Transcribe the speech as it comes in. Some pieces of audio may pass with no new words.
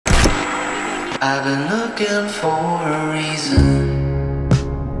I've been looking for a reason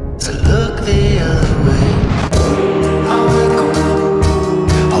to look the other way. I wake 'em up,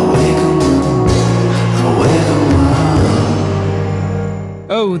 I wake 'em up, I wake 'em up.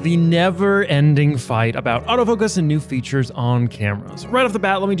 Oh, the never-ending fight about autofocus and new features on cameras. Right off the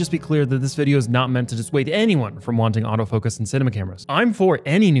bat, let me just be clear that this video is not meant to dissuade anyone from wanting autofocus in cinema cameras. I'm for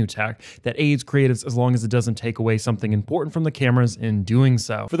any new tech that aids creatives as long as it doesn't take away something important from the cameras in doing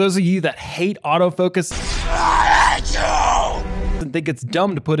so. For those of you that hate autofocus and think it's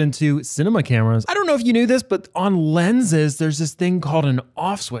dumb to put into cinema cameras, I don't know if you knew this, but on lenses, there's this thing called an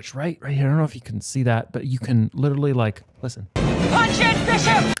off switch, right here. I don't know if you can see that, but you can literally listen. Punch it,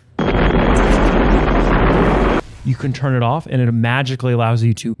 Bishop! You can turn it off and it magically allows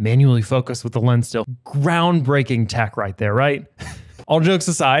you to manually focus with the lens still. Groundbreaking tech right there, right? All jokes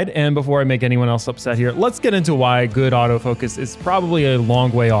aside, and before I make anyone else upset here, let's get into why good autofocus is probably a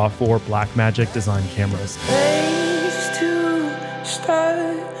long way off for Blackmagic Design Cameras. Place to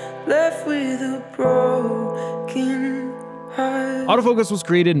start, left with a broken heart. Autofocus was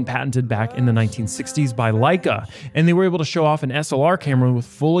created and patented back in the 1960s by Leica, and they were able to show off an SLR camera with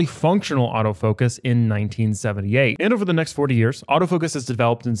fully functional autofocus in 1978. And over the next 40 years, autofocus has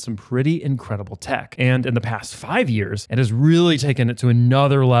developed in some pretty incredible tech. And in the past 5 years, it has really taken it to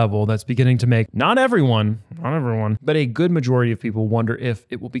another level that's beginning to make not everyone, but a good majority of people wonder if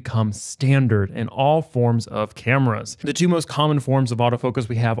it will become standard in all forms of cameras. The two most common forms of autofocus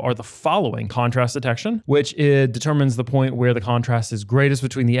we have are the following: contrast detection, which it determines the point where the contrast is greatest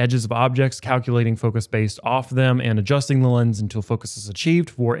between the edges of objects, calculating focus based off them and adjusting the lens until focus is achieved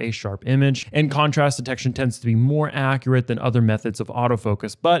for a sharp image. And contrast detection tends to be more accurate than other methods of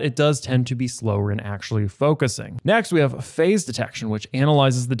autofocus, but it does tend to be slower in actually focusing. Next, we have phase detection, which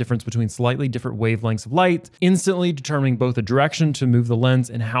analyzes the difference between slightly different wavelengths of light, instantly determining both the direction to move the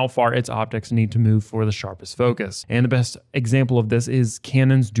lens and how far its optics need to move for the sharpest focus. And the best example of this is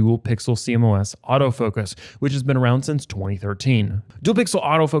Canon's dual pixel CMOS autofocus, which has been around since 2013. Dual pixel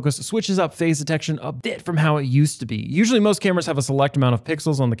autofocus switches up phase detection a bit from how it used to be. Usually most cameras have a select amount of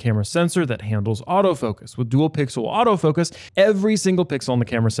pixels on the camera sensor that handles autofocus. With dual pixel autofocus, every single pixel on the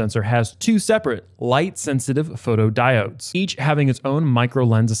camera sensor has two separate light sensitive photodiodes, each having its own micro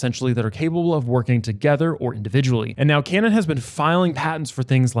lens essentially that are capable of working together or individually. And now Canon has been filing patents for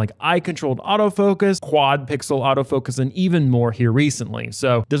things like eye-controlled autofocus, quad pixel autofocus, and even more here recently.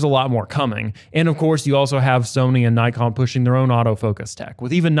 So there's a lot more coming. And of course, you also have Sony and Nikon pushing their own autofocus tech,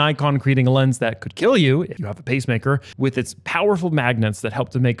 with even Nikon creating a lens that could kill you if you have a pacemaker, with its powerful magnets that help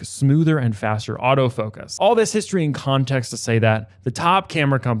to make smoother and faster autofocus. All this history and context to say that the top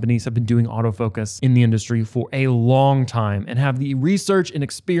camera companies have been doing autofocus in the industry for a long time and have the research and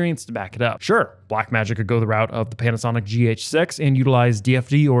experience to back it up. Sure, Blackmagic could go the route of the Panasonic GH6 and utilize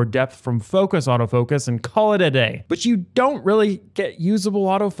DFD or depth from focus autofocus and call it a day. But you don't really get usable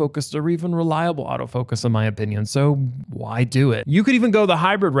autofocus or even reliable autofocus in my opinion, so why do it? You could even go the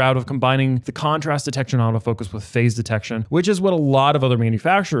hybrid route of combining the contrast detection autofocus with phase detection, which is what a lot of other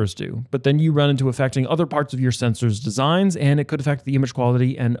manufacturers do. But then you run into affecting other parts of your sensor's designs, and it could affect the image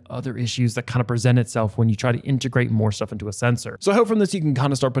quality and other issues that kind of present itself when you try to integrate more stuff into a sensor. So I hope from this you can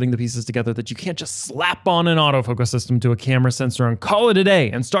kind of start putting the pieces together that you can't just slap on an autofocus system to a camera sensor and call it a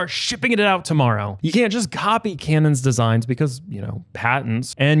day and start shipping it out tomorrow. You can't just copy Canon's designs because, you know,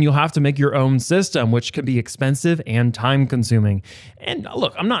 patents, and you'll have to make your own system, which can be expensive and time consuming. And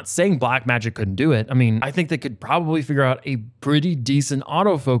look, I'm not saying Blackmagic couldn't do it. I mean, I think they could probably figure out a pretty decent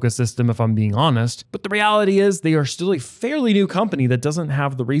autofocus system if I'm being honest. But the reality is they are still a fairly new company that doesn't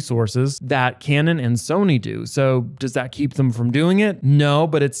have the resources that Canon and Sony do. So does that keep them from doing it? No,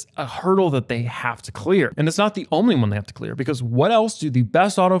 but it's a hurdle that they have to clear. And it's not the only one they have to clear, because what else do the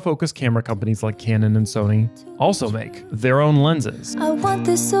best autofocus camera companies like Canon and Sony also make? Their own lenses. I want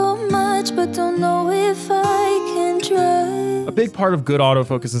this so much, but don't know if I can try. A big part of good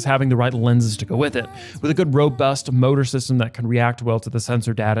autofocus is having the right lenses to go with it, with a good robust motor system that can react well to the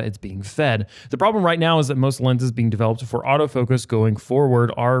sensor data it's being fed. The problem right now is that most lenses being developed for autofocus going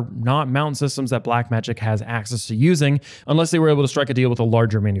forward are not mount systems that Blackmagic has access to using, unless they were able to strike a deal with a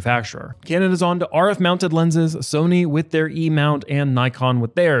larger manufacturer. Canon is on to RF mounted lenses, Sony with their E-mount, and Nikon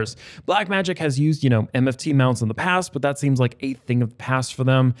with theirs. Blackmagic has used, MFT mounts in the past, but that seems like a thing of the past for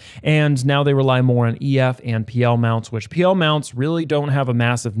them. And now they rely more on EF and PL mounts, which PL mounts mounts really don't have a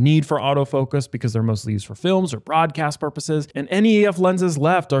massive need for autofocus because they're mostly used for films or broadcast purposes, and any EF lenses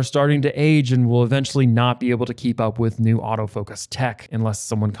left are starting to age and will eventually not be able to keep up with new autofocus tech unless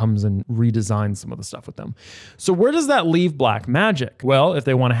someone comes and redesigns some of the stuff with them. So where does that leave Blackmagic? Well, if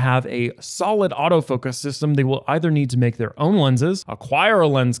they want to have a solid autofocus system, they will either need to make their own lenses, acquire a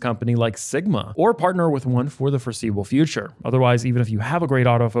lens company like Sigma, or partner with one for the foreseeable future. Otherwise, even if you have a great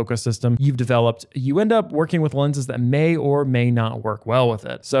autofocus system you've developed, you end up working with lenses that may or may not work well with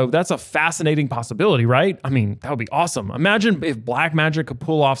it. So that's a fascinating possibility, right? I mean, that would be awesome. Imagine if Blackmagic could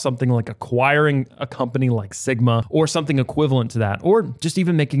pull off something like acquiring a company like Sigma or something equivalent to that, or just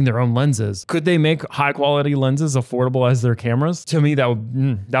even making their own lenses. Could they make high quality lenses affordable as their cameras? To me,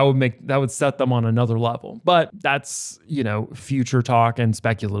 that would set them on another level. But that's, you know, future talk and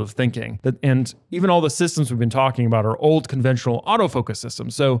speculative thinking. And even all the systems we've been talking about are old conventional autofocus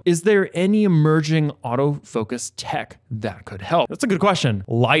systems. So is there any emerging autofocus tech that could help? That's a good question.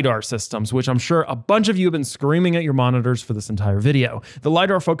 LiDAR systems, which I'm sure a bunch of you have been screaming at your monitors for this entire video. The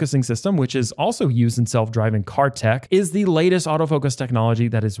LiDAR focusing system, which is also used in self-driving car tech, is the latest autofocus technology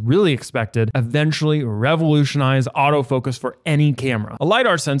that is really expected eventually revolutionize autofocus for any camera. A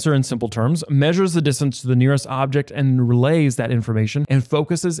LiDAR sensor, in simple terms, measures the distance to the nearest object and relays that information and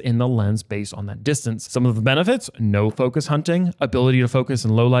focuses in the lens based on that distance. Some of the benefits: no focus hunting, ability to focus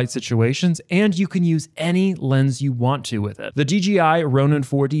in low light situations, and you can use any lens you want to with it. The DJI Ronin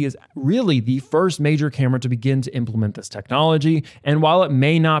 4D is really the first major camera to begin to implement this technology, and while it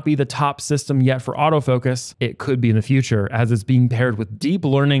may not be the top system yet for autofocus, it could be in the future, as it's being paired with deep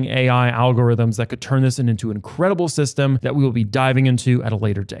learning AI algorithms that could turn this into an incredible system that we will be diving into at a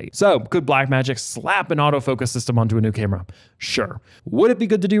later date. So, could Blackmagic slap an autofocus system onto a new camera? Sure. Would it be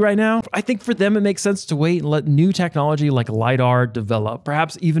good to do right now? I think for them it makes sense to wait and let new technology like LiDAR develop,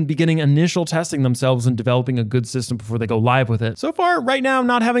 perhaps even beginning initial testing themselves and developing a good system before they go live with it. So far, right now,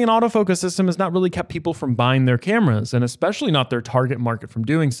 not having an autofocus system has not really kept people from buying their cameras, and especially not their target market from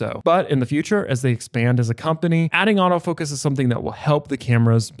doing so. But in the future, as they expand as a company, adding autofocus is something that will help the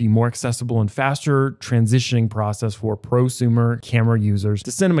cameras be more accessible and faster transitioning process for prosumer camera users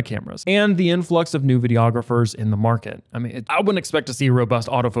to cinema cameras, and the influx of new videographers in the market. I mean, I wouldn't expect to see a robust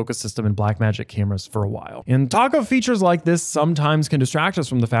autofocus system in Blackmagic cameras for a while. And talk of features like this sometimes can distract us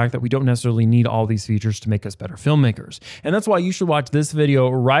from the fact that we don't necessarily need all these features to make us better filmmakers. And that's why you should watch this video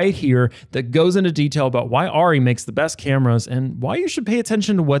right here that goes into detail about why ARRI makes the best cameras and why you should pay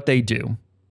attention to what they do.